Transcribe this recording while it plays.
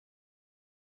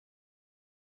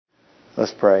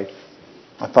Let's pray.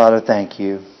 Father, thank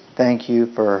you. Thank you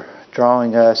for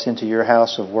drawing us into your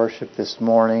house of worship this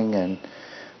morning, and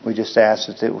we just ask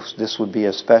that this would be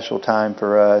a special time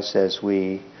for us as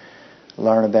we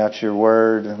learn about your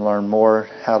word and learn more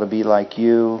how to be like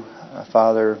you.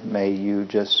 Father, may you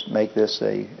just make this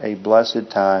a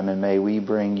blessed time, and may we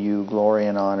bring you glory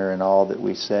and honor in all that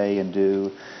we say and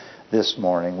do this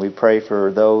morning. We pray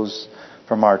for those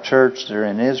from our church that are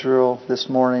in Israel this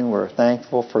morning. We're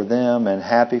thankful for them and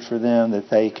happy for them that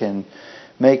they can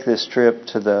make this trip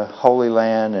to the Holy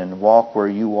Land and walk where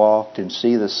you walked and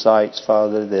see the sights,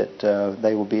 Father, that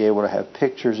they will be able to have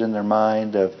pictures in their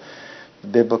mind of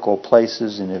biblical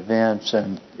places and events,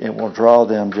 and it will draw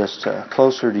them just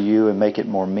closer to you and make it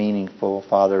more meaningful,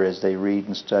 Father, as they read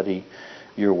and study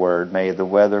your word. May the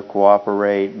weather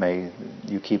cooperate. May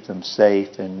you keep them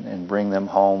safe and bring them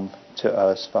home to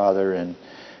us, Father, and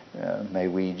may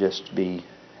we just be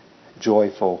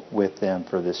joyful with them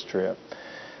for this trip.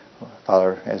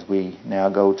 Father, as we now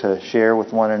go to share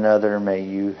with one another, may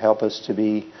you help us to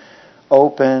be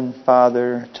open,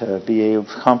 Father, to be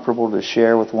comfortable to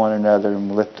share with one another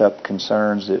and lift up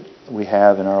concerns that we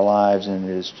have in our lives. And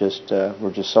it is just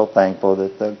we're just so thankful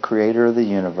that the Creator of the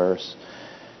universe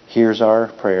hears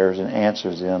our prayers and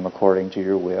answers them according to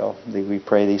your will. We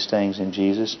pray these things in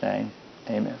Jesus' name.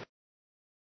 Amen.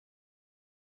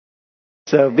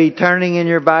 So be turning in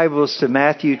your Bibles to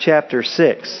Matthew chapter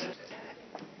 6.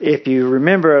 If you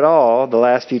remember at all, the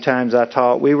last few times I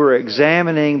taught, we were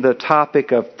examining the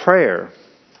topic of prayer.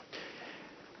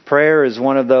 Prayer is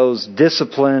one of those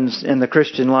disciplines in the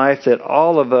Christian life that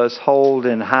all of us hold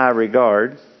in high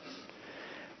regard.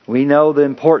 We know the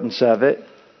importance of it.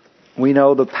 We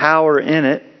know the power in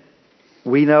it.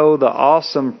 We know the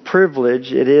awesome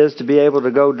privilege it is to be able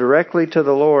to go directly to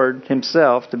the Lord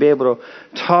Himself, to be able to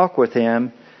talk with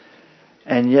Him.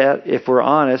 And yet, if we're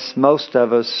honest, most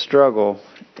of us struggle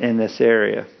in this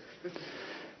area.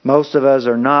 Most of us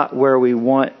are not where we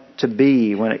want to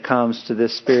be when it comes to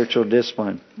this spiritual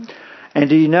discipline. And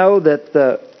do you know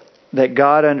that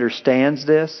God understands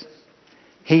this?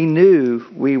 He knew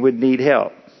we would need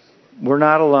help. We're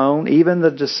not alone. Even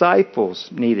the disciples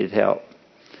needed help.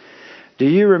 Do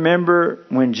you remember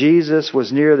when Jesus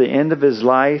was near the end of His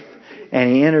life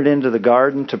and He entered into the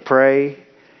garden to pray,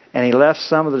 and He left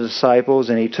some of the disciples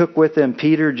and He took with them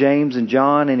Peter, James, and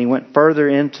John, and He went further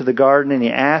into the garden and He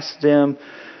asked them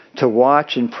to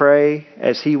watch and pray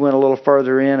as He went a little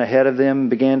further in ahead of them and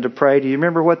began to pray? Do you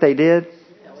remember what they did?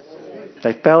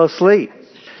 They fell asleep.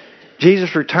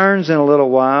 Jesus returns in a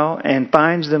little while and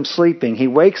finds them sleeping. He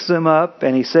wakes them up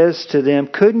and He says to them,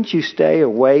 "Couldn't you stay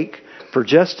awake for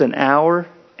just an hour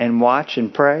and watch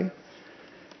and pray?"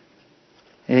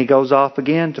 And He goes off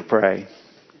again to pray.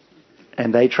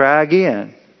 And they try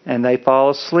again. And they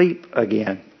fall asleep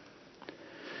again.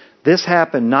 This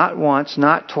happened not once,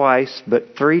 not twice,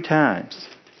 but 3 times.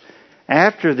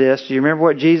 After this, do you remember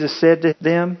what Jesus said to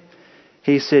them?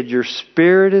 He said, "Your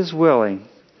spirit is willing,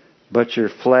 but your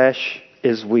flesh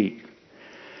is weak."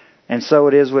 And so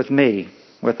it is with me,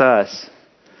 with us.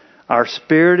 Our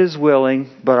spirit is willing,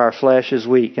 but our flesh is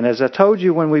weak. And as I told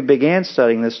you when we began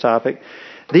studying this topic,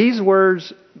 these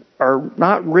words are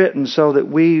not written so that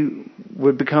we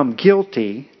would become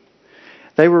guilty.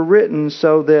 They were written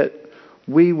so that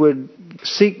we would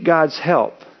seek God's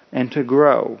help and to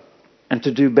grow and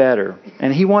to do better.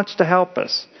 And He wants to help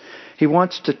us. He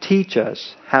wants to teach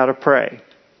us how to pray.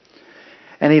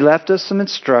 And He left us some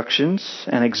instructions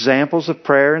and examples of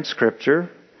prayer in Scripture.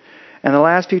 And the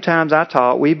last few times I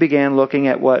taught, we began looking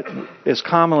at what is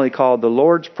commonly called the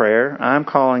Lord's Prayer. I'm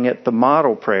calling it the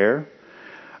model prayer.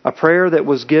 A prayer that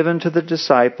was given to the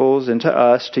disciples and to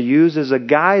us to use as a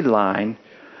guideline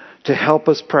to help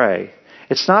us pray.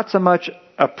 It's not so much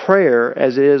a prayer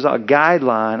as it is a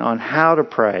guideline on how to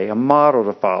pray, a model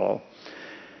to follow.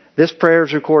 This prayer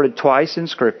is recorded twice in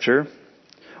Scripture.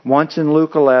 Once in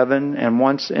Luke 11 and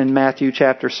once in Matthew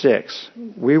chapter 6.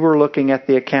 We were looking at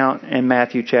the account in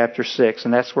Matthew chapter 6,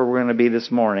 and that's where we're going to be this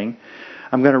morning.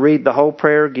 I'm going to read the whole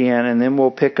prayer again, and then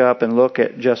we'll pick up and look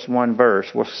at just one verse.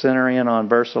 We'll center in on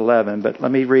verse 11, but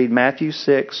let me read Matthew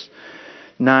 6,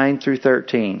 9 through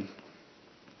 13.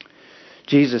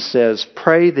 Jesus says,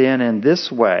 "Pray then in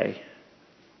this way,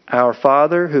 Our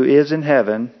Father who is in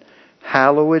heaven,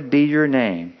 hallowed be your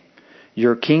name.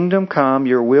 Your kingdom come,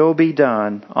 your will be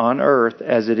done on earth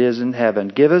as it is in heaven.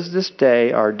 Give us this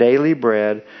day our daily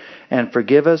bread, and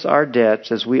forgive us our debts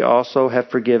as we also have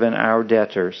forgiven our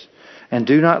debtors. And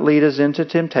do not lead us into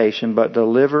temptation, but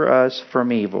deliver us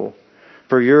from evil.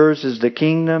 For yours is the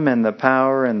kingdom and the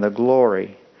power and the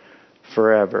glory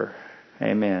forever."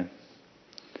 Amen.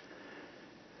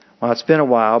 Well, it's been a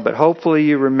while, but hopefully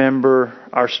you remember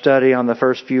our study on the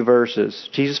first few verses.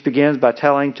 Jesus begins by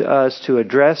telling us to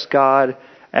address God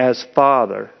as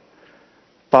Father,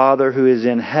 Father who is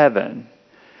in heaven.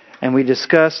 And we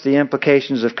discussed the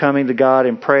implications of coming to God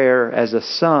in prayer as a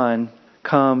son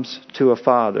comes to a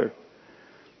father.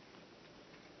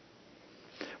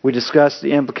 We discussed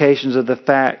the implications of the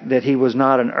fact that He was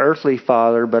not an earthly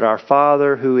Father, but our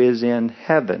Father who is in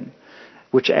heaven,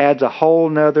 which adds a whole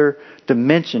nother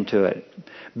dimension to it.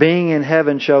 Being in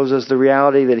heaven shows us the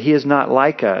reality that He is not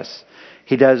like us.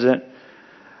 He doesn't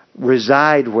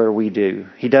reside where we do.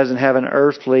 He doesn't have an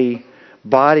earthly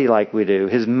body like we do.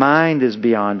 His mind is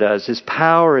beyond us. His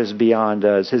power is beyond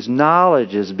us. His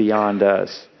knowledge is beyond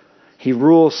us. He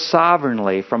rules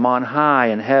sovereignly from on high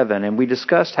in heaven. And we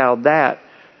discussed how that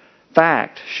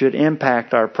fact should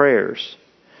impact our prayers.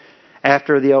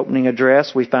 After the opening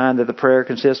address, we find that the prayer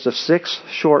consists of 6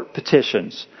 short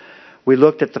petitions. We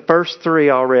looked at the first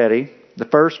 3 already. The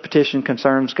first petition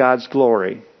concerns God's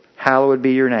glory. Hallowed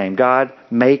be your name. God,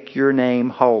 make your name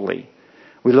holy.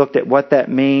 We looked at what that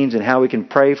means and how we can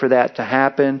pray for that to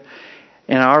happen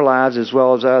in our lives as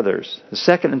well as others. The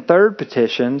second and third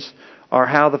petitions are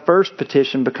how the first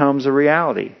petition becomes a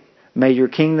reality. May your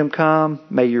kingdom come,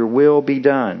 may your will be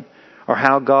done. Or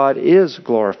how God is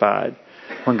glorified.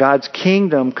 When God's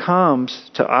kingdom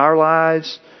comes to our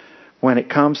lives, when it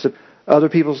comes to other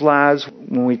people's lives,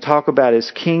 when we talk about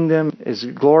His kingdom is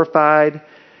glorified,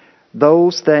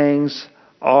 those things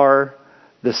are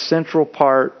the central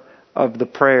part of the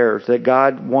prayers that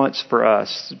God wants for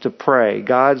us to pray.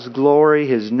 God's glory,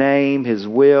 His name, His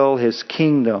will, His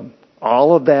kingdom.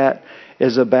 All of that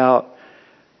is about,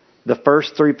 the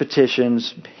first 3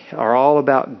 petitions are all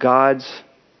about God's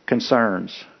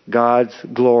concerns, God's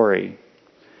glory.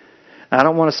 I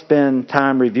don't want to spend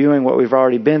time reviewing what we've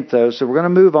already been through, so we're going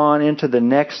to move on into the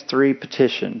next 3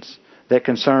 petitions that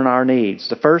concern our needs.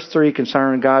 The first 3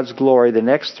 concern God's glory. The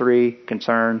next 3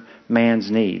 concern man's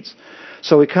needs.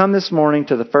 So we come this morning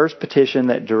to the first petition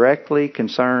that directly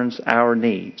concerns our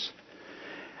needs.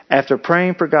 After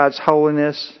praying for God's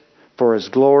holiness, for His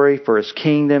glory, for His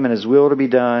kingdom and His will to be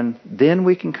done, then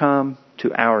we can come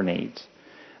to our needs.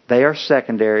 They are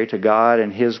secondary to God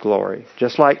and His glory.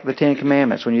 Just like the 10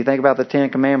 Commandments. When you think about the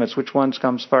 10 Commandments, which ones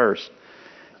comes first?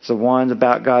 It's the ones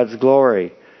about God's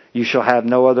glory. You shall have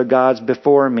no other gods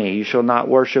before me. You shall not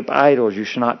worship idols. You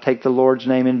shall not take the Lord's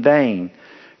name in vain.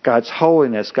 God's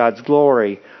holiness, God's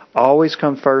glory always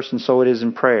come first, and so it is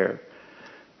in prayer.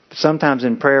 But sometimes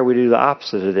in prayer we do the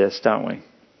opposite of this, don't we?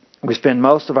 We spend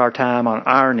most of our time on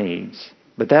our needs.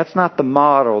 But that's not the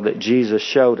model that Jesus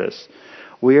showed us.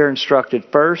 We are instructed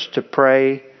first to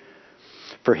pray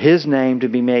for His name to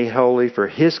be made holy, for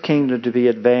His kingdom to be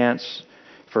advanced,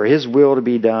 for His will to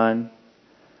be done.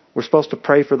 We're supposed to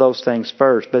pray for those things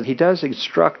first, but He does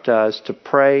instruct us to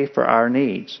pray for our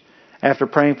needs. After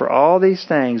praying for all these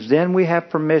things, then we have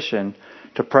permission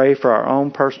to pray for our own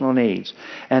personal needs.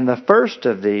 And the first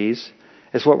of these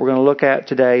is what we're going to look at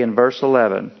today in verse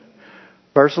 11.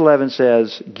 Verse 11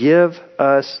 says, "Give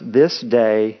us this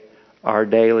day our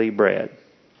daily bread."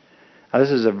 Now,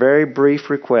 this is a very brief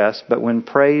request, but when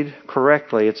prayed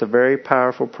correctly, it's a very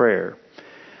powerful prayer.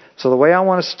 So the way I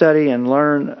want to study and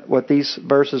learn what these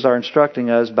verses are instructing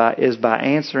us is by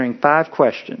answering 5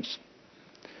 questions.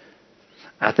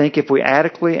 I think if we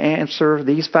adequately answer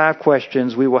these 5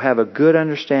 questions, we will have a good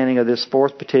understanding of this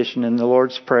 4th petition in the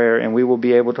Lord's Prayer, and we will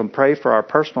be able to pray for our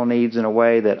personal needs in a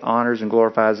way that honors and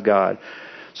glorifies God.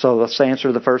 So let's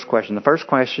answer the first question. The first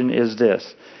question is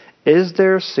this: is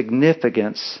there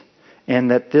significance in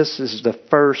that this is the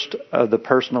first of the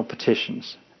personal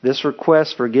petitions? This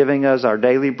request for giving us our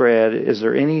daily bread, is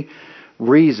there any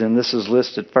reason this is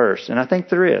listed first? And I think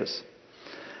there is.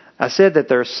 I said that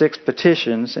there are 6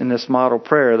 petitions in this model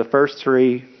prayer, the first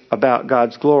 3 about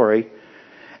God's glory.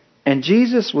 And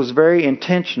Jesus was very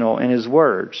intentional in His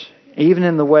words, even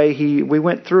in the way we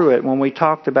went through it when we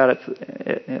talked about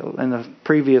it in the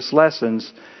previous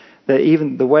lessons, that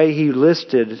even the way He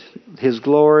listed His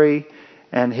glory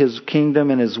and His kingdom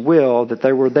and His will, that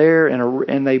they were there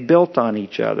and they built on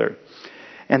each other.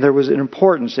 And there was an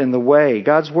importance in the way.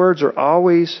 God's words are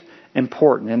always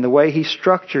important, and the way He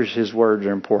structures His words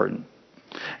are important.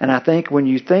 And I think when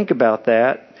you think about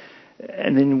that,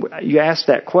 and then you ask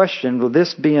that question, well,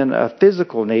 this being a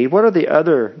physical need, what are the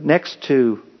other next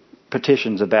 2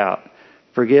 petitions about?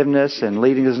 Forgiveness and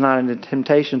leading us not into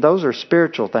temptation. Those are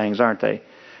spiritual things, aren't they?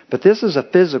 But this is a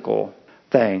physical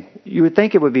thing. You would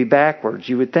think it would be backwards.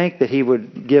 You would think that He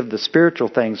would give the spiritual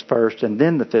things first and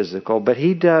then the physical, but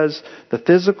He does the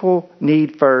physical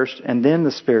need first and then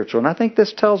the spiritual. And I think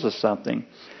this tells us something.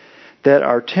 that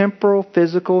our temporal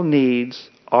physical needs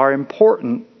are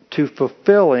important to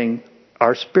fulfilling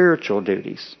our spiritual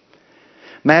duties.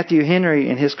 Matthew Henry,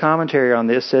 in his commentary on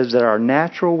this, says that our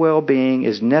natural well-being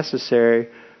is necessary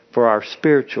for our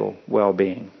spiritual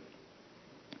well-being.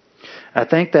 I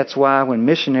think that's why when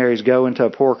missionaries go into a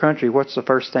poor country, what's the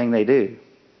first thing they do?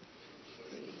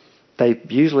 They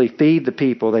usually feed the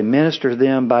people. They minister to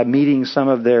them by meeting some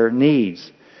of their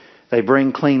needs. They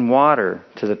bring clean water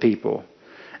to the people.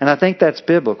 And I think that's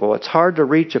biblical. It's hard to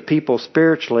reach a people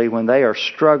spiritually when they are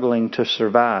struggling to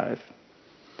survive,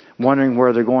 wondering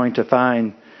where they're going to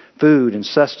find food and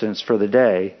sustenance for the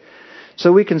day.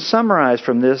 So we can summarize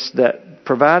from this that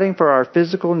providing for our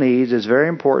physical needs is very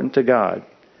important to God.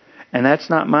 And that's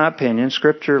not my opinion.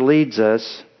 Scripture leads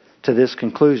us to this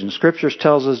conclusion. Scripture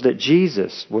tells us that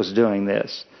Jesus was doing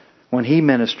this when He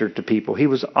ministered to people. He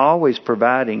was always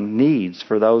providing needs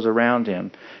for those around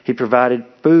Him. He provided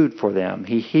food for them.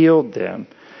 He healed them.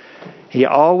 He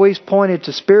always pointed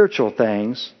to spiritual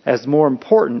things as more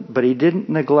important, but He didn't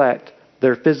neglect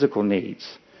their physical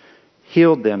needs. He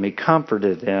healed them. He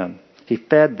comforted them. He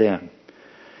fed them.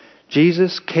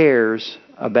 Jesus cares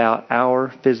about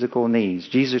our physical needs.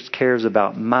 Jesus cares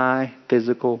about my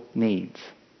physical needs.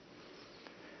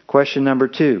 Question number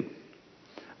 2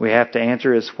 we have to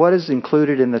answer is, what is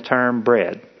included in the term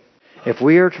bread? If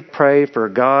we are to pray for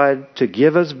God to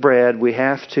give us bread, we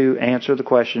have to answer the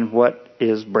question, what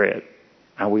is bread?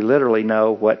 Now, we literally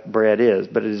know what bread is,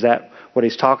 but is that what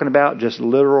He's talking about? Just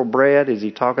literal bread? Is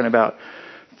He talking about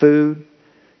food?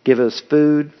 Give us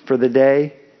food for the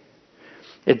day?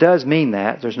 It does mean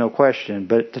that, there's no question,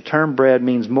 but the term bread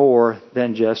means more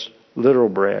than just literal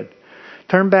bread.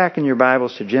 Turn back in your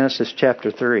Bibles to Genesis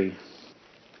chapter 3.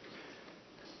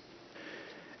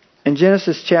 In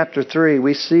Genesis chapter 3,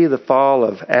 we see the fall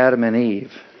of Adam and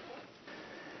Eve.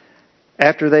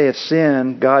 After they have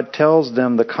sinned, God tells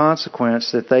them the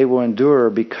consequence that they will endure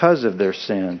because of their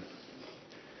sin.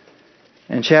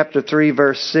 In chapter 3,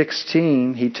 verse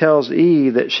 16, He tells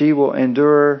Eve that she will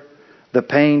endure the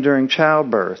pain during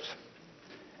childbirth.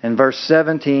 In verse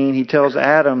 17, He tells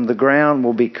Adam the ground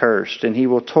will be cursed and he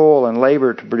will toil and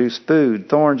labor to produce food.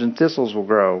 Thorns and thistles will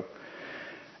grow.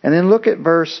 And then look at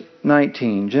verse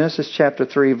 19. Genesis chapter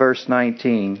 3, verse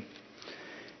 19.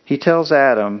 He tells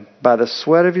Adam, by the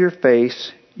sweat of your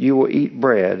face you will eat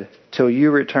bread till you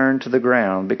return to the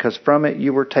ground, because from it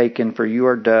you were taken, for you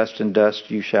are dust, and dust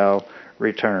you shall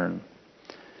return.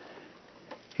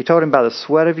 He told him, by the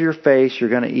sweat of your face, you're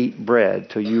going to eat bread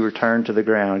till you return to the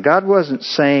ground. God wasn't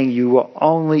saying you will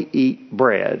only eat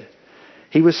bread.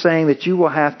 He was saying that you will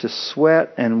have to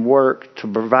sweat and work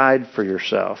to provide for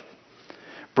yourself.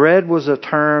 Bread was a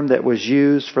term that was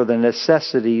used for the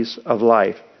necessities of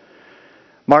life.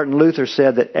 Martin Luther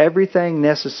said that everything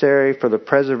necessary for the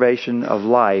preservation of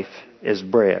life is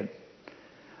bread.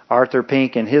 Arthur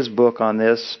Pink, in his book on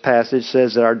this passage,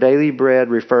 says that our daily bread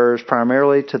refers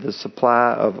primarily to the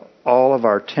supply of all of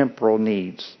our temporal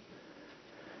needs.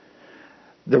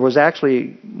 There was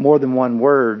actually more than one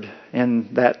word in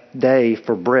that day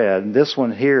for bread. This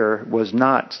one here was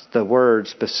not the word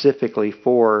specifically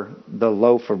for the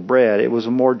loaf of bread. It was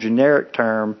a more generic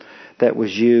term that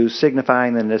was used,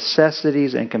 signifying the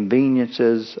necessities and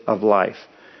conveniences of life,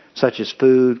 such as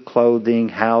food, clothing,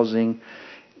 housing.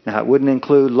 Now, it wouldn't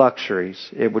include luxuries.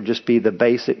 It would just be the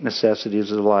basic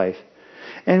necessities of life.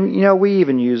 And, we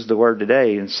even use the word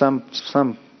today in some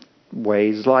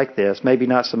ways like this. Maybe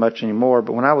not so much anymore,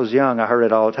 but when I was young, I heard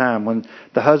it all the time. When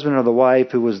the husband or the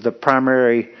wife, who was the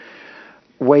primary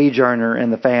wage earner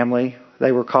in the family,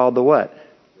 they were called the what?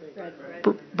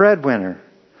 Breadwinner.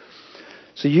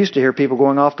 So you used to hear people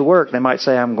going off to work. They might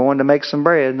say, I'm going to make some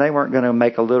bread. And they weren't going to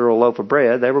make a literal loaf of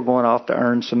bread. They were going off to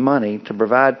earn some money to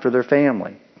provide for their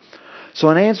family. So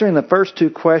in answering the first two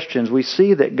questions, we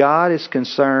see that God is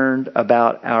concerned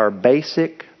about our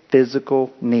basic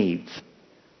physical needs.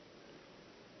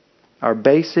 Our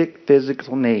basic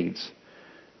physical needs.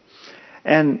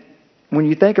 And when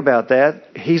you think about that,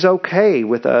 He's okay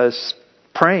with us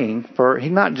praying for,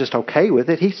 He's not just okay with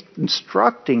it, He's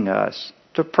instructing us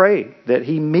to pray that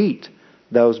He meet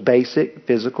those basic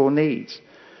physical needs.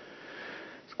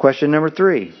 Question number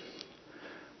 3.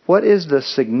 What is the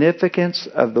significance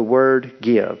of the word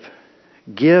give?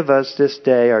 Give us this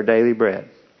day our daily bread.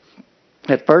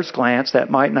 At first glance,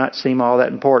 that might not seem all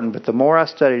that important, but the more I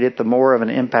studied it, the more of an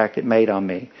impact it made on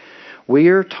me. We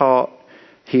are taught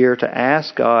here to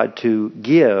ask God to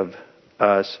give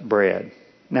us bread.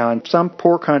 Now, in some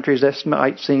poor countries, this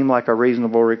might seem like a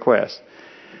reasonable request.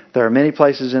 There are many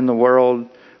places in the world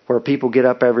where people get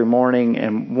up every morning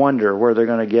and wonder where they're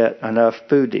going to get enough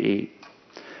food to eat.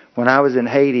 When I was in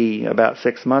Haiti about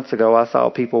 6 months ago, I saw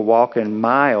people walking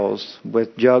miles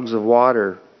with jugs of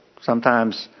water,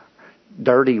 sometimes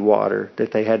dirty water,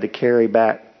 that they had to carry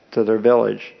back to their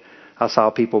village. I saw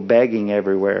people begging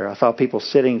everywhere. I saw people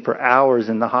sitting for hours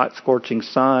in the hot, scorching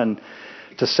sun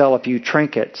to sell a few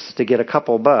trinkets to get a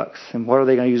couple bucks. And what are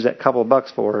they going to use that couple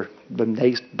bucks for?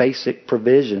 The basic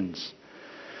provisions.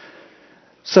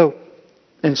 So,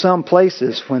 in some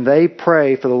places, when they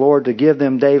pray for the Lord to give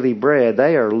them daily bread,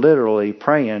 they are literally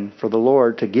praying for the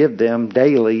Lord to give them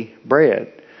daily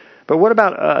bread. But what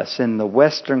about us in the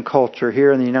Western culture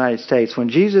here in the United States? When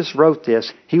Jesus wrote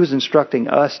this, He was instructing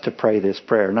us to pray this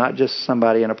prayer, not just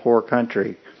somebody in a poor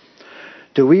country.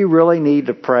 Do we really need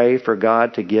to pray for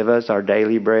God to give us our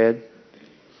daily bread?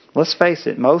 Let's face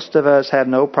it, most of us have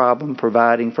no problem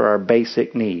providing for our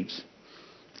basic needs.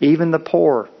 Even the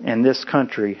poor in this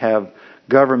country have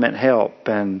government help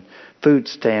and food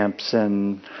stamps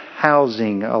and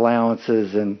housing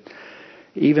allowances and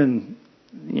even,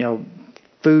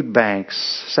 food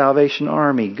banks, Salvation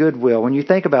Army, Goodwill. When you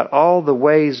think about all the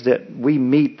ways that we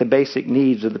meet the basic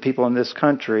needs of the people in this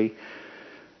country,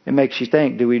 it makes you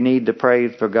think, do we need to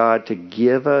pray for God to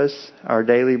give us our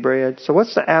daily bread? So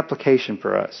what's the application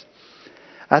for us?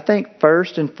 I think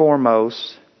first and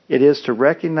foremost, it is to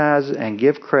recognize and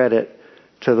give credit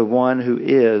to the one who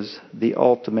is the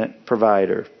ultimate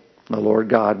provider, the Lord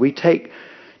God. We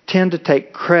tend to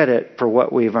take credit for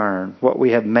what we've earned, what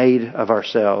we have made of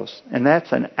ourselves. And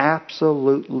that's an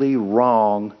absolutely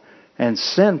wrong and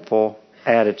sinful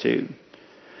attitude.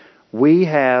 We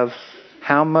have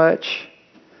how much?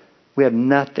 We have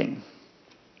nothing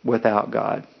without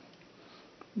God.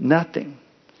 Nothing.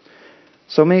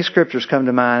 So many scriptures come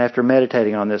to mind after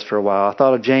meditating on this for a while. I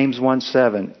thought of James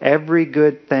 1:7. Every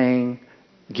good thing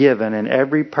given and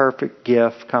every perfect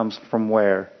gift comes from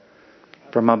where?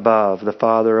 From above, the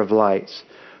Father of lights.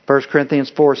 1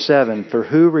 Corinthians 4:7. For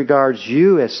who regards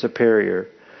you as superior?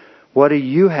 What do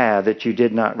you have that you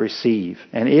did not receive?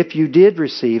 And if you did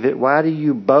receive it, why do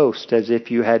you boast as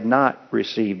if you had not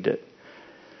received it?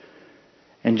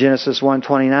 In Genesis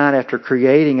 1:29, after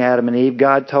creating Adam and Eve,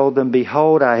 God told them,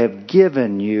 Behold, I have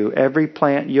given you every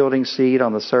plant yielding seed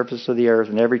on the surface of the earth,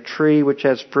 and every tree which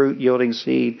has fruit yielding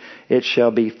seed, it shall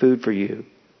be food for you.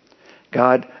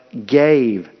 God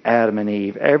gave Adam and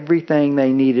Eve everything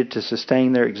they needed to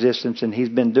sustain their existence, and He's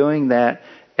been doing that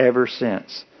ever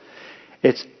since.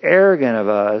 It's arrogant of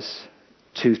us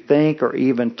to think or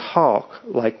even talk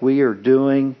like we are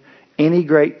doing any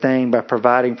great thing by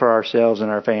providing for ourselves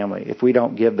and our family if we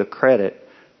don't give the credit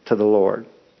to the Lord.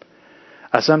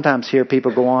 I sometimes hear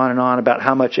people go on and on about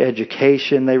how much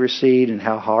education they received and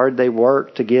how hard they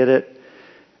worked to get it.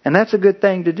 And that's a good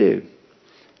thing to do.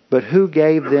 But who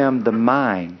gave them the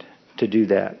mind to do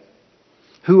that?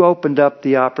 Who opened up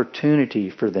the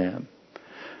opportunity for them?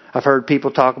 I've heard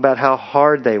people talk about how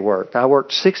hard they worked. I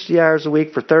worked 60 hours a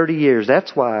week for 30 years.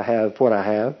 That's why I have what I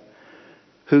have.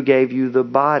 Who gave you the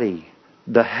body,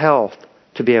 the health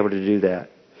to be able to do that?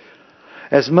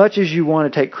 As much as you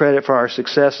want to take credit for our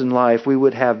success in life, we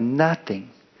would have nothing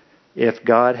if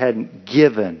God hadn't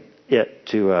given it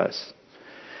to us.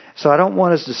 So I don't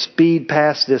want us to speed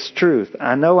past this truth.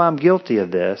 I know I'm guilty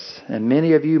of this, and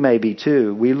many of you may be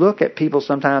too. We look at people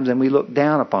sometimes and we look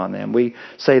down upon them. We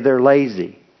say they're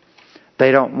lazy.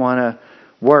 They don't want to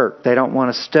work. They don't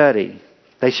want to study.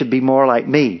 They should be more like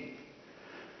me.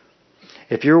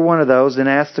 If you're one of those, then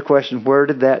ask the question, where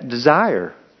did that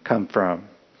desire come from?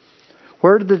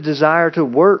 Where did the desire to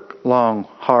work long,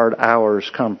 hard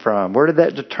hours come from? Where did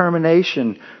that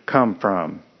determination come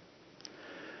from?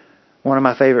 One of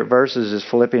my favorite verses is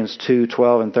Philippians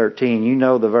 2:12 and 13. You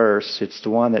know the verse. It's the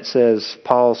one that says,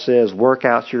 Paul says, work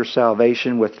out your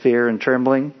salvation with fear and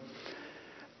trembling.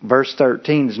 Verse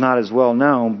 13 is not as well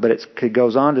known, but it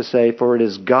goes on to say, for it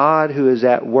is God who is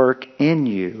at work in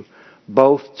you,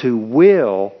 both to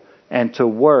will and to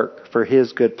work for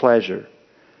His good pleasure.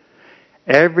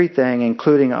 Everything,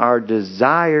 including our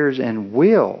desires and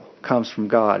will, comes from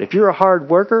God. If you're a hard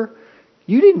worker,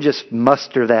 you didn't just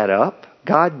muster that up.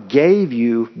 God gave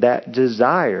you that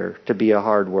desire to be a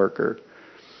hard worker.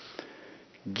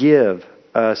 Give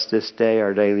us this day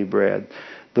our daily bread.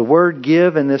 The word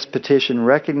give in this petition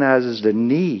recognizes the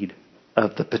need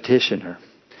of the petitioner.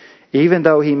 Even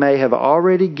though he may have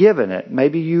already given it,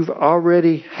 maybe you've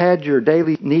already had your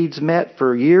daily needs met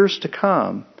for years to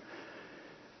come.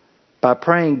 By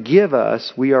praying, give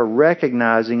us, we are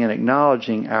recognizing and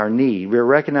acknowledging our need. We're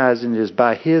recognizing it is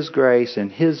by His grace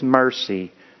and His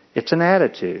mercy. It's an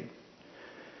attitude.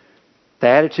 The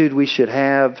attitude we should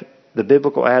have, the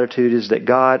biblical attitude, is that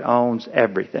God owns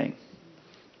everything.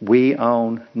 We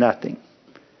own nothing.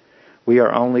 We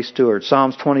are only stewards.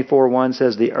 Psalms 24:1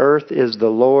 says, "The earth is the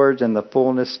Lord's and the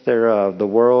fullness thereof, the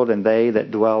world and they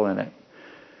that dwell in it."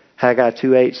 Haggai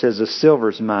 2:8 says, "The silver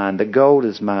is mine, the gold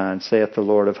is mine, saith the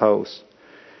Lord of hosts."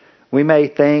 We may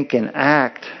think and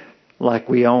act like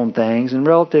we own things, and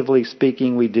relatively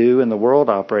speaking we do in the world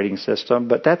operating system,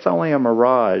 but that's only a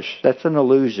mirage. That's an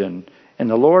illusion. In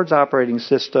the Lord's operating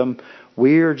system,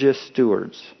 we're just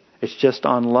stewards. It's just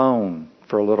on loan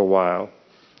for a little while.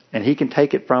 And He can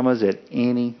take it from us at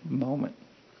any moment.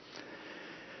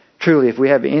 Truly, if we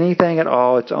have anything at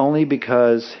all, it's only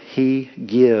because He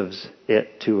gives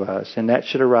it to us. And that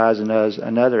should arise in us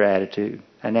another attitude,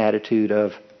 an attitude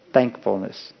of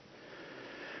thankfulness.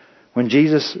 When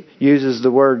Jesus uses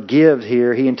the word give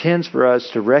here, He intends for us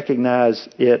to recognize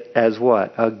it as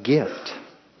what? A gift.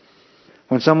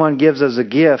 When someone gives us a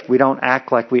gift, we don't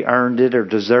act like we earned it or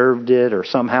deserved it or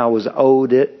somehow was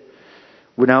owed it.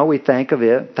 No, we thank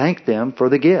them for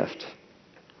the gift.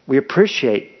 We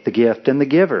appreciate the gift and the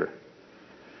giver.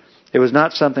 It was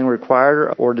not something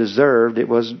required or deserved. It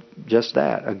was just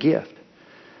that, a gift.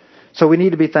 So we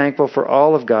need to be thankful for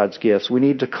all of God's gifts. We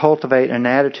need to cultivate an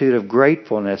attitude of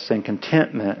gratefulness and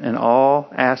contentment in all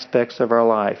aspects of our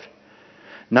life.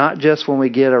 Not just when we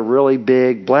get a really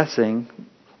big blessing.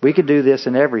 We could do this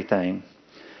in everything.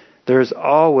 There's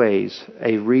always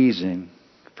a reason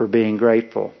for being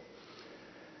grateful.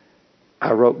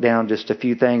 I wrote down just a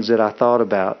few things that I thought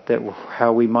about, that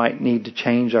how we might need to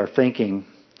change our thinking.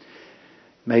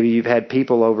 Maybe you've had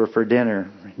people over for dinner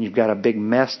and you've got a big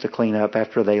mess to clean up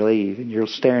after they leave and you're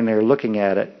staring there looking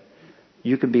at it.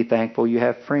 You can be thankful you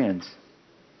have friends.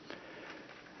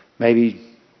 Maybe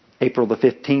April the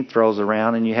 15th rolls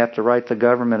around and you have to write the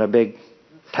government a big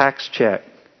tax check.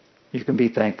 You can be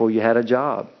thankful you had a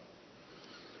job.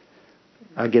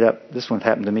 I get up, this one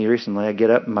happened to me recently, I get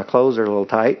up and my clothes are a little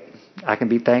tight. I can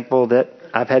be thankful that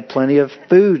I've had plenty of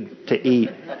food to eat.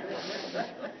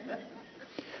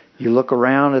 You look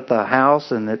around at the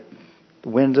house and the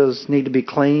windows need to be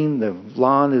cleaned, the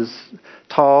lawn is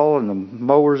tall and the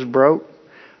mower's broke,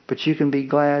 but you can be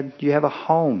glad you have a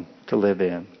home to live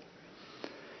in.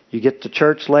 You get to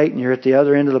church late and you're at the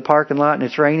other end of the parking lot and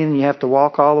it's raining and you have to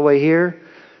walk all the way here.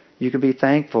 You can be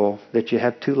thankful that you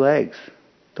have 2 legs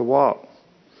to walk.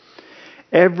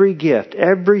 Every gift,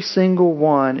 every single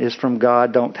one is from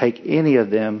God. Don't take any of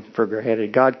them for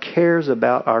granted. God cares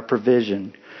about our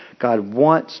provision. God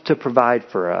wants to provide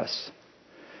for us.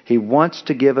 He wants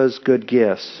to give us good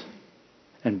gifts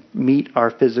and meet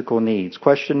our physical needs.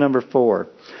 Question number 4.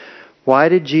 Why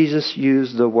did Jesus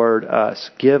use the word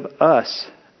us? Give us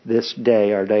this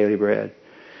day our daily bread.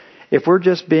 If we're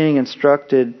just being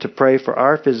instructed to pray for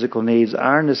our physical needs,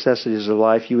 our necessities of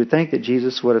life, you would think that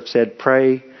Jesus would have said,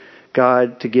 pray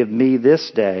God to give me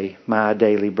this day my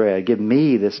daily bread. Give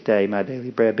me this day my daily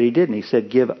bread. But He didn't. He said,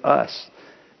 give us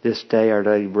this day our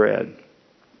daily bread.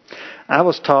 I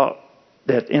was taught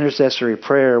that intercessory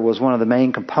prayer was one of the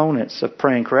main components of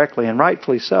praying correctly, and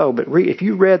rightfully so. But if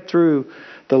you read through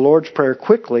the Lord's Prayer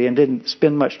quickly and didn't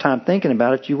spend much time thinking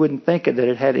about it, you wouldn't think that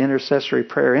it had intercessory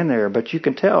prayer in there. But you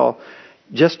can tell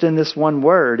just in this one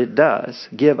word it does.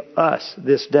 Give us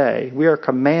this day. We are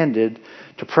commanded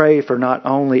to pray for not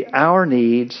only our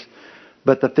needs,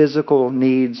 but the physical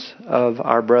needs of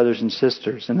our brothers and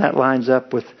sisters. And that lines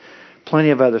up with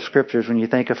plenty of other scriptures. When you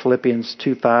think of Philippians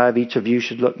 2:5, each of you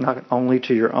should look not only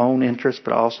to your own interest,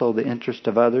 but also the interest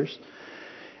of others.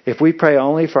 If we pray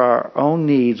only for our own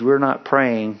needs, we're not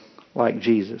praying like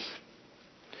Jesus.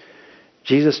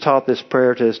 Jesus taught this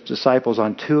prayer to His disciples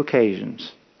on 2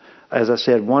 occasions. As I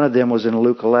said, one of them was in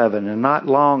Luke 11. And not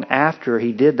long after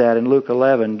He did that in Luke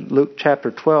 11, Luke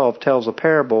chapter 12 tells a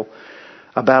parable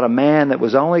about a man that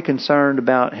was only concerned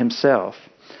about himself.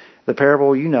 The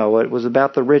parable, you know it, was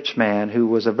about the rich man who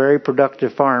was a very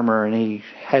productive farmer and he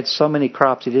had so many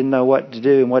crops he didn't know what to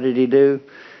do. And what did he do?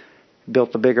 He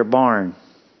built a bigger barn.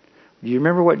 Do you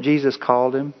remember what Jesus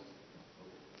called him?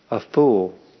 A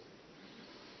fool.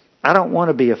 I don't want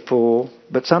to be a fool,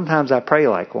 but sometimes I pray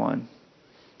like one.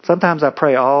 Sometimes I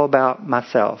pray all about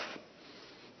myself.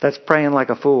 That's praying like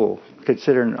a fool,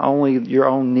 considering only your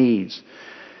own needs.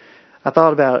 I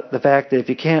thought about the fact that if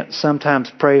you can't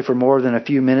sometimes pray for more than a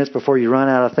few minutes before you run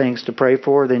out of things to pray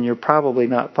for, then you're probably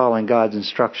not following God's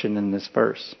instruction in this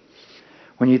verse.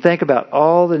 When you think about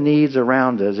all the needs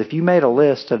around us, if you made a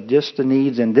list of just the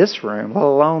needs in this room, let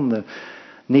alone the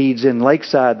needs in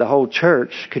Lakeside, the whole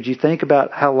church, could you think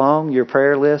about how long your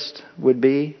prayer list would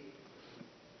be?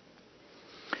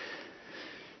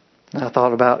 And I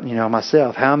thought about,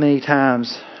 myself. How many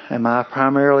times am I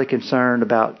primarily concerned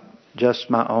about just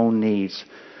my own needs?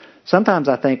 Sometimes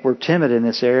I think we're timid in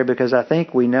this area because I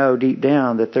think we know deep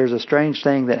down that there's a strange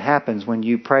thing that happens when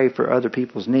you pray for other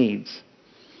people's needs.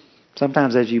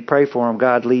 Sometimes as you pray for them,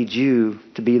 God leads you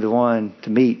to be the one to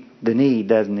meet the need,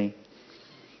 doesn't He?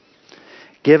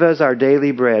 Give us our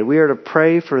daily bread. We are to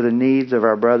pray for the needs of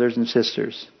our brothers and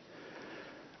sisters.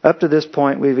 Up to this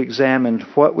point, we've examined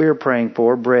what we are praying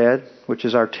for, bread, which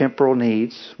is our temporal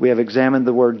needs. We have examined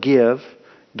the word give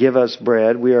us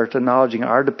bread. We are acknowledging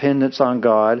our dependence on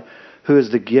God, who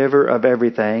is the giver of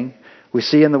everything. We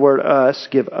see in the word us,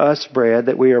 give us bread,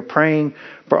 that we are praying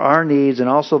for our needs and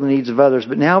also the needs of others.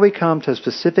 But now we come to a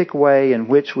specific way in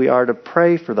which we are to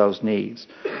pray for those needs.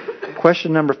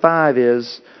 Question number 5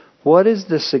 is, what is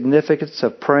the significance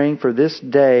of praying for this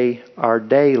day our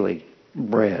daily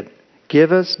bread?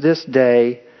 Give us this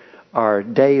day our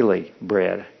daily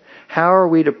bread. How are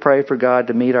we to pray for God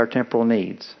to meet our temporal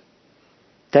needs?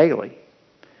 Daily.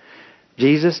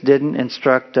 Jesus didn't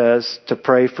instruct us to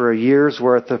pray for a year's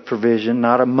worth of provision,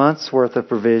 not a month's worth of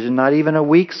provision, not even a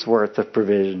week's worth of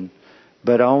provision,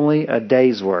 but only a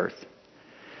day's worth.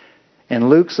 In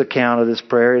Luke's account of this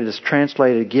prayer, it is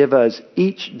translated, give us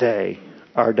each day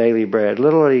our daily bread.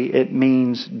 Literally, it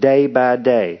means day by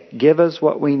day. Give us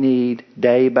what we need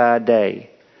day by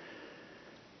day.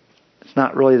 It's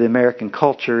not really the American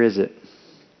culture, is it?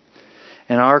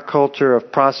 In our culture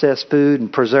of processed food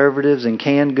and preservatives and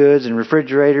canned goods and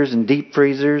refrigerators and deep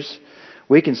freezers,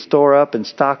 we can store up and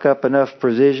stock up enough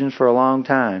provisions for a long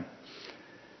time.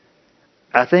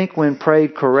 I think when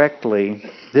prayed correctly,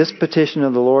 this petition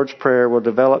of the Lord's Prayer will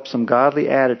develop some godly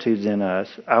attitudes in us.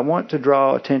 I want to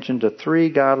draw attention to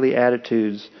 3 godly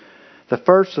attitudes, the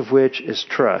first of which is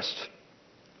trust.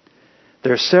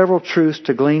 There are several truths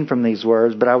to glean from these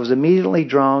words, but I was immediately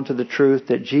drawn to the truth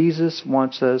that Jesus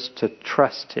wants us to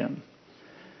trust Him.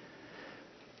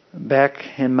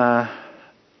 Back in my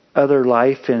other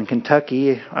life in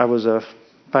Kentucky, I was a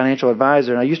financial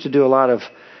advisor, and I used to do a lot of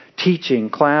teaching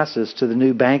classes to the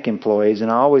new bank employees, and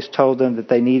I always told them that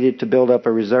they needed to build up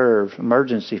a reserve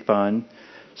emergency fund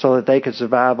so that they could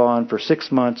survive on for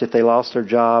 6 months if they lost their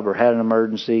job or had an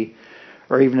emergency,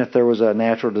 or even if there was a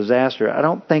natural disaster. I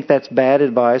don't think that's bad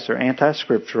advice or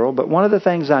anti-scriptural, but one of the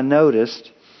things I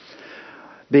noticed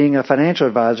being a financial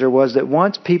advisor was that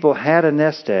once people had a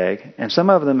nest egg, and some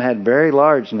of them had very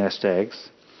large nest eggs,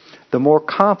 the more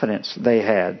confidence they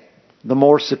had, the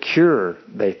more secure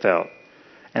they felt.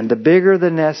 And the bigger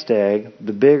the nest egg,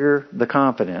 the bigger the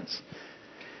confidence.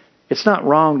 It's not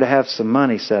wrong to have some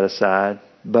money set aside,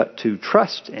 but to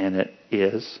trust in it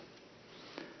is.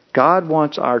 God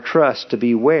wants our trust to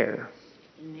be where?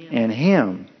 In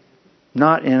Him,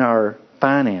 not in our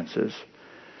finances.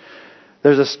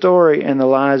 There's a story in the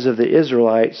lives of the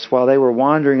Israelites while they were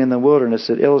wandering in the wilderness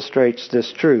that illustrates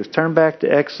this truth. Turn back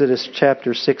to Exodus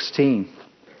chapter 16.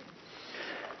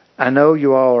 I know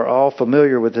you all are all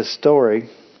familiar with this story,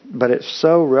 but it's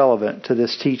so relevant to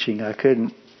this teaching I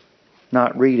couldn't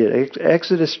not read it.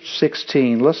 Exodus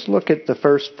 16, let's look at the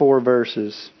first 4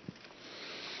 verses.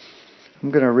 I'm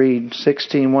going to read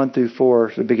 16, 1 through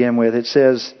 4 to begin with. It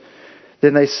says,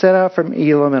 Then they set out from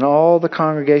Elim, and all the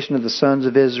congregation of the sons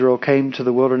of Israel came to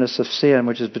the wilderness of Sin,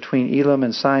 which is between Elim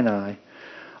and Sinai.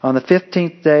 On the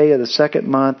 15th day of the 2nd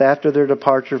month after their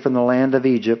departure from the land of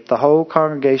Egypt, the whole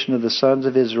congregation of the sons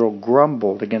of Israel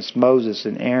grumbled against Moses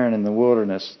and Aaron in the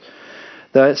wilderness.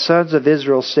 The sons of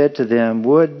Israel said to them,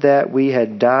 Would that we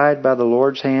had died by the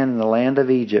Lord's hand in the land of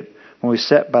Egypt, when we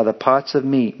sat by the pots of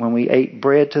meat, when we ate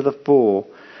bread to the full.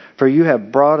 For you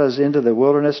have brought us into the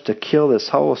wilderness to kill this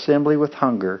whole assembly with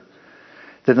hunger.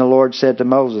 Then the Lord said to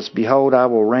Moses, Behold, I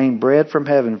will rain bread from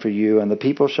heaven for you, and the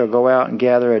people shall go out and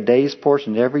gather a day's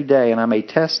portion every day, and I may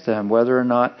test them whether or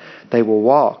not they will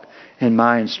walk in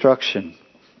my instruction.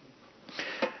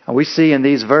 And we see in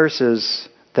these verses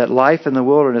that life in the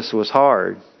wilderness was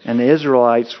hard, and the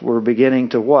Israelites were beginning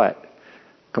to what?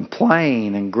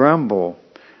 Complain and grumble.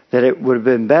 That it would have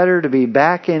been better to be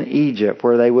back in Egypt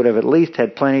where they would have at least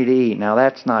had plenty to eat. Now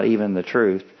that's not even the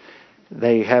truth.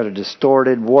 They had a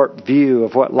distorted, warped view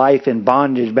of what life in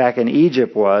bondage back in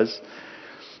Egypt was.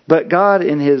 But God,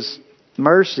 in His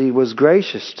mercy, was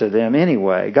gracious to them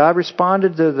anyway. God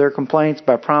responded to their complaints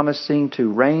by promising to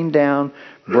rain down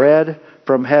bread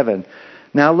from heaven.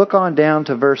 Now look on down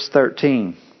to verse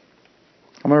 13.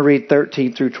 I'm going to read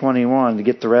 13 through 21 to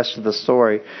get the rest of the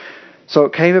story. So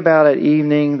it came about at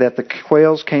evening that the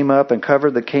quails came up and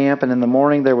covered the camp, and in the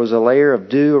morning there was a layer of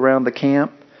dew around the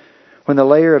camp. When the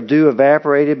layer of dew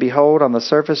evaporated, behold, on the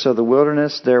surface of the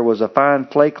wilderness there was a fine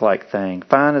flake-like thing,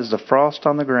 fine as the frost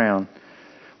on the ground.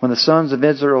 When the sons of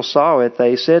Israel saw it,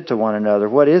 they said to one another,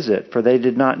 What is it? For they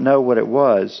did not know what it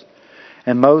was.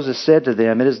 And Moses said to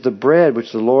them, It is the bread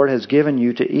which the Lord has given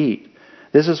you to eat.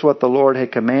 This is what the Lord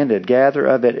had commanded. Gather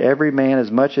of it every man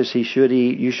as much as he should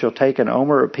eat. You shall take an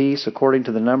omer apiece according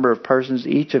to the number of persons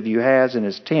each of you has in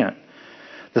his tent.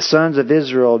 The sons of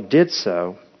Israel did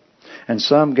so, and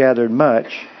some gathered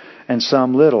much, and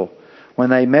some little. When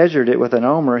they measured it with an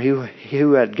omer, he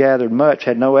who had gathered much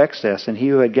had no excess, and he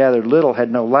who had gathered little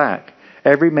had no lack.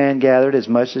 Every man gathered as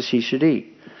much as he should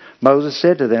eat. Moses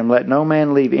said to them, Let no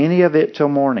man leave any of it till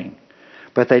morning.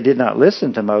 But they did not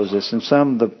listen to Moses, and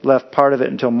some left part of it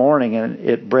until morning, and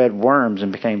it bred worms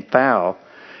and became foul.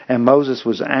 And Moses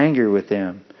was angry with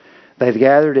them. They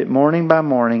gathered it morning by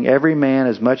morning, every man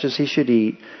as much as he should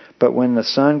eat, but when the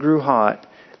sun grew hot,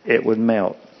 it would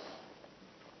melt.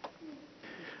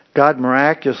 God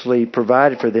miraculously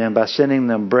provided for them by sending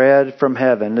them bread from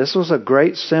heaven. This was a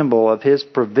great symbol of His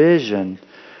provision.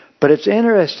 But it's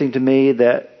interesting to me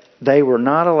that they were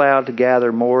not allowed to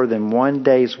gather more than one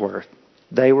day's worth.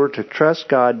 They were to trust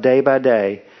God day by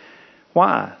day.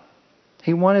 Why?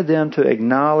 He wanted them to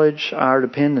acknowledge our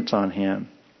dependence on Him.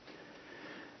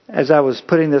 As I was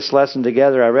putting this lesson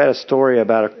together, I read a story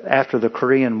about after the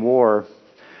Korean War,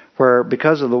 where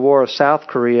because of the war, South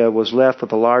Korea was left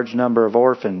with a large number of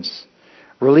orphans.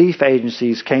 Relief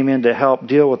agencies came in to help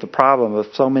deal with the problem of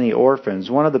so many orphans.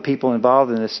 One of the people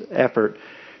involved in this effort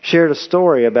shared a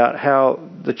story about how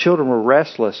the children were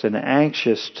restless and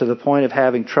anxious to the point of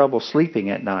having trouble sleeping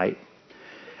at night.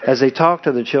 As they talked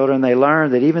to the children, they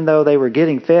learned that even though they were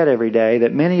getting fed every day,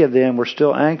 that many of them were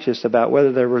still anxious about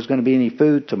whether there was going to be any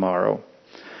food tomorrow.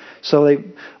 So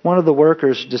one of the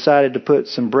workers decided to put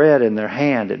some bread in their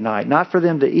hand at night, not for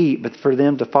them to eat, but for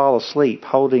them to fall asleep,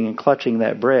 holding and clutching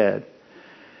that bread.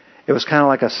 It was kind of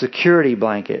like a security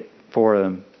blanket for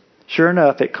them. Sure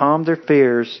enough, it calmed their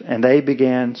fears, and they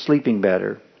began sleeping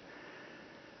better.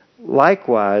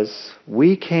 Likewise,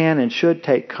 we can and should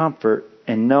take comfort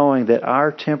in knowing that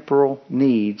our temporal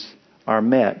needs are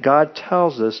met. God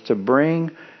tells us to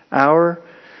bring our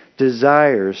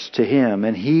desires to Him,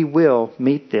 and He will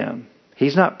meet them.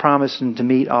 He's not promising to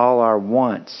meet all our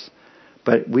wants,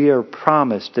 but we are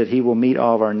promised that He will meet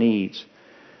all of our needs.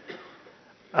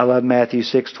 I love Matthew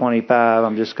 6:25.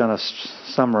 I'm just going to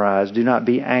summarize. Do not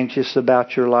be anxious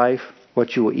about your life,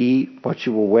 what you will eat, what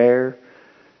you will wear.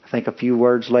 I think a few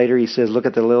words later He says, Look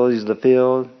at the lilies of the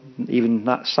field. Even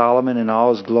not Solomon in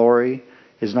all his glory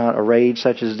is not arrayed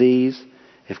such as these.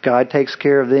 If God takes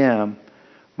care of them,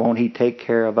 won't He take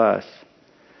care of us?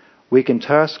 We can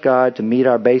trust God to meet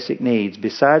our basic needs.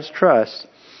 Besides trust,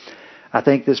 I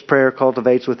think this prayer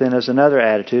cultivates within us another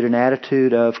attitude, an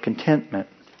attitude of contentment.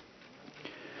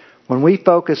 When we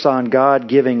focus on God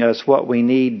giving us what we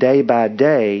need day by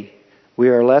day, we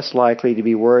are less likely to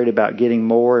be worried about getting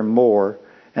more and more,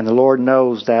 and the Lord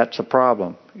knows that's a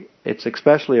problem. It's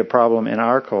especially a problem in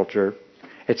our culture.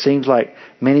 It seems like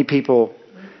many people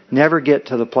never get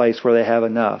to the place where they have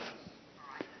enough.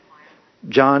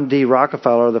 John D.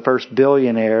 Rockefeller, the first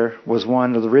billionaire, was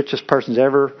one of the richest persons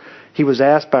ever. He was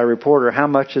asked by a reporter, how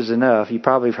much is enough? You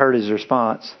probably have heard his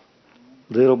response.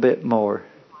 Little bit more.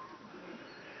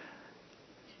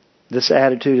 This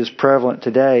attitude is prevalent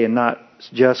today, and not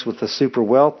just with the super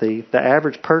wealthy. The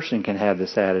average person can have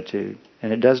this attitude,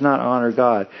 and it does not honor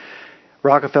God.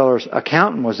 Rockefeller's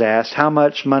accountant was asked how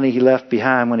much money he left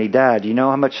behind when he died. Do you know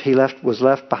how much was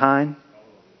left behind?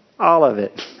 All of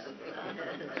it.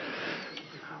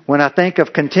 When I think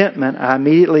of contentment, I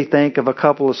immediately think of a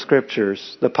couple of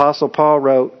scriptures. The Apostle Paul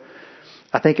wrote,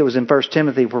 I think it was in 1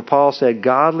 Timothy, where Paul said,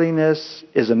 Godliness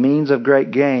is a means of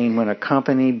great gain when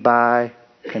accompanied by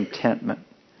contentment.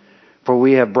 For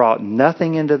we have brought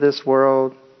nothing into this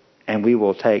world, and we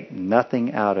will take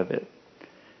nothing out of it.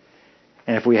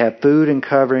 And if we have food and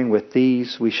covering, with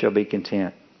these we shall be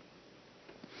content.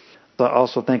 I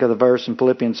also think of the verse in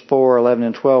Philippians 4:11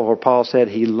 and 12, where Paul said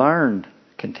he learned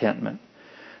contentment.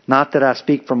 Not that I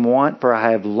speak from want, for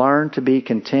I have learned to be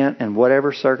content in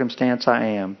whatever circumstance I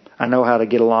am. I know how to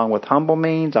get along with humble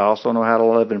means. I also know how to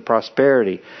live in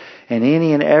prosperity. In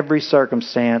any and every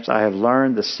circumstance, I have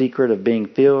learned the secret of being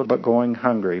filled but going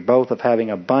hungry, both of having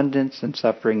abundance and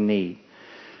suffering need.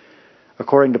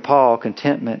 According to Paul,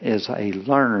 contentment is a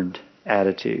learned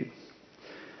attitude.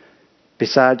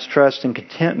 Besides trust and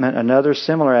contentment, another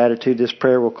similar attitude this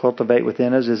prayer will cultivate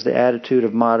within us is the attitude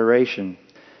of moderation.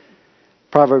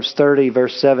 Proverbs 30,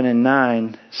 verse 7 and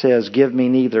 9 says, Give me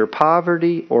neither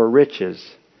poverty or riches.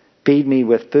 Feed me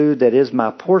with food that is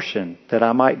my portion, that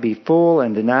I might be full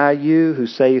and deny you who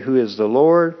say, Who is the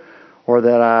Lord? Or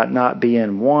that I not be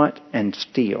in want and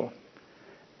steal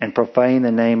and profane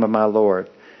the name of my Lord.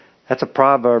 That's a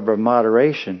proverb of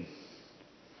moderation.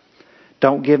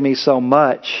 Don't give me so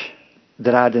much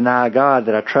that I deny God,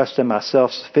 that I trust in my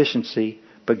self-sufficiency,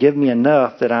 but give me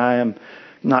enough that I am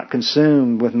not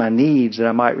consumed with my needs that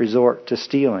I might resort to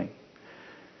stealing.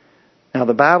 Now,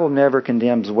 the Bible never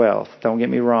condemns wealth. Don't get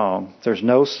me wrong. There's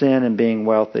no sin in being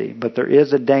wealthy, but there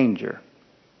is a danger.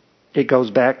 It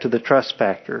goes back to the trust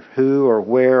factor. Who or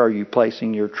where are you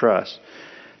placing your trust?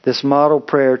 This model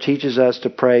prayer teaches us to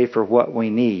pray for what we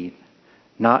need,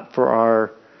 not for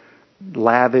our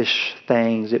lavish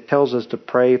things. It tells us to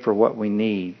pray for what we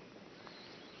need.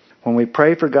 When we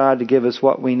pray for God to give us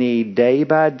what we need day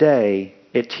by day,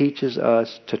 it teaches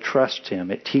us to trust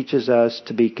Him. It teaches us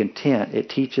to be content. It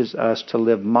teaches us to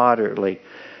live moderately.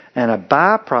 And a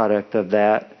byproduct of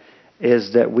that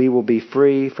is that we will be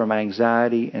free from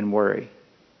anxiety and worry.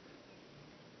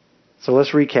 So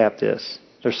let's recap this.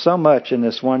 There's so much in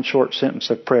this one short sentence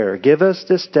of prayer. Give us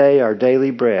this day our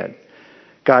daily bread.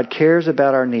 God cares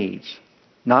about our needs,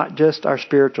 not just our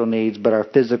spiritual needs, but our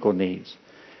physical needs.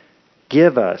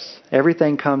 Give us.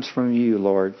 Everything comes from you,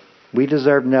 Lord. We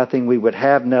deserve nothing. We would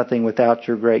have nothing without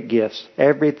your great gifts.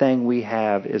 Everything we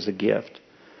have is a gift.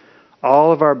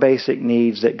 All of our basic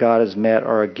needs that God has met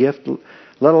are a gift,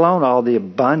 let alone all the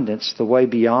abundance, the way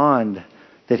beyond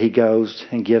that He goes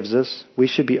and gives us. We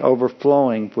should be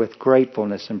overflowing with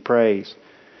gratefulness and praise.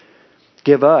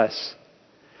 Give us.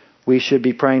 We should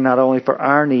be praying not only for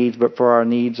our needs, but for our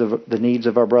needs of the needs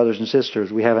of our brothers and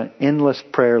sisters. We have an endless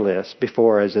prayer list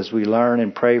before us as we learn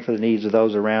and pray for the needs of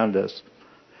those around us.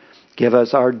 Give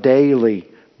us our daily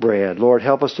bread. Lord,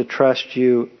 help us to trust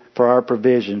you for our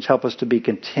provisions. Help us to be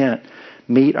content,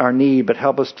 meet our need, but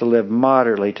help us to live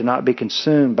moderately, to not be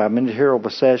consumed by material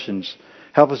possessions.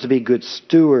 Help us to be good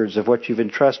stewards of what you've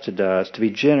entrusted to us, to be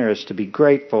generous, to be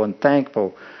grateful and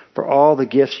thankful for all the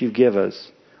gifts you give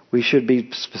us. We should be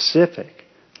specific.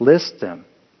 List them.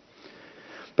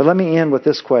 But let me end with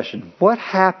this question. What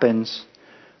happens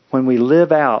when we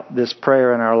live out this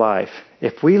prayer in our life?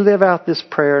 If we live out this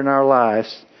prayer in our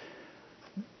lives,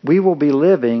 we will be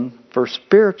living for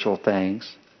spiritual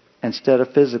things instead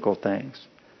of physical things.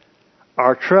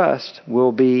 Our trust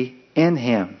will be in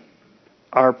Him.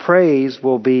 Our praise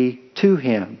will be to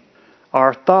Him.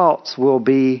 Our thoughts will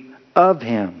be of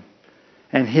Him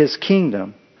and His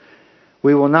kingdom.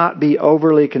 We will not be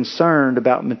overly concerned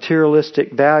about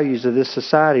materialistic values of this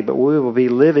society, but we will be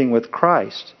living with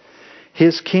Christ,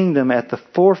 His kingdom at the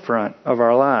forefront of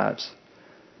our lives.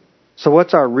 So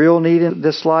what's our real need in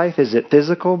this life? Is it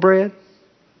physical bread?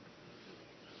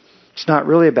 It's not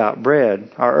really about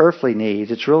bread, our earthly needs.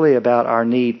 It's really about our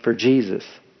need for Jesus,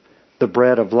 the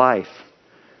bread of life.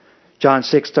 John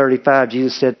 6:35,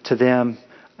 Jesus said to them,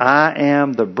 I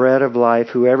am the bread of life.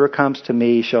 Whoever comes to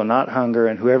me shall not hunger,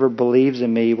 and whoever believes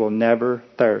in me will never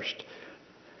thirst.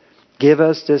 Give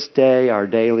us this day our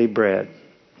daily bread.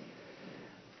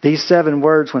 These 7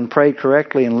 words, when prayed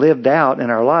correctly and lived out in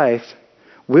our life,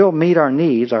 will meet our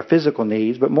needs, our physical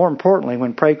needs, but more importantly,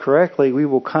 when prayed correctly, we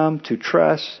will come to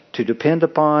trust, to depend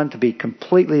upon, to be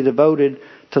completely devoted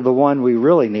to the one we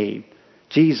really need,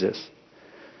 Jesus.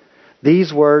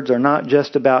 These words are not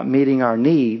just about meeting our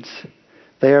needs.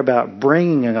 They are about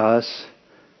bringing us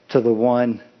to the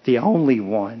one, the only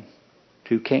one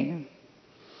who can.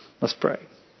 Let's pray.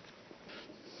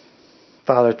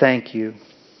 Father, thank you.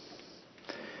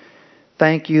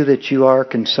 Thank you that you are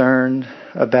concerned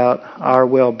about our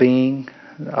well-being,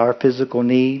 our physical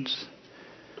needs.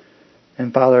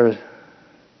 And Father,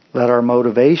 let our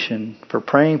motivation for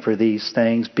praying for these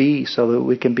things be so that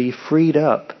we can be freed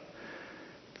up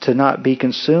to not be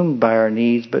consumed by our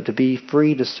needs, but to be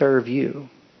free to serve you.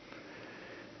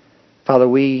 Father,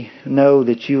 we know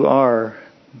that you are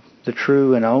the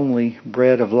true and only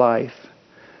bread of life.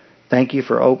 Thank you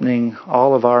for opening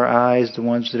all of our eyes, the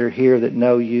ones that are here that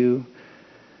know you.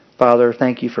 Father,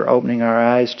 thank you for opening our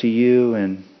eyes to you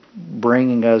and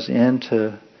bringing us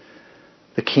into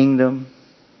the kingdom.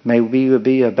 May we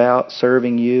be about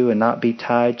serving you and not be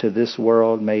tied to this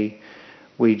world. May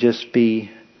we just be,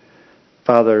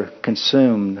 Father,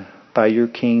 consumed by your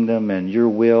kingdom and your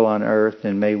will on earth,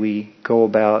 and may we go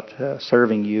about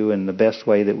serving you in the best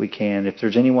way that we can. If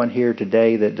there's anyone here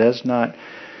today that does not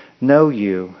know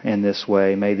you in this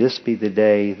way, may this be the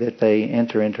day that they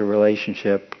enter into a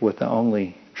relationship with the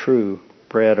only true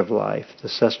bread of life. The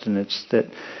sustenance that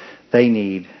they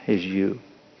need is you.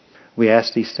 We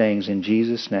ask these things in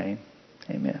Jesus' name.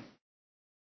 Amen.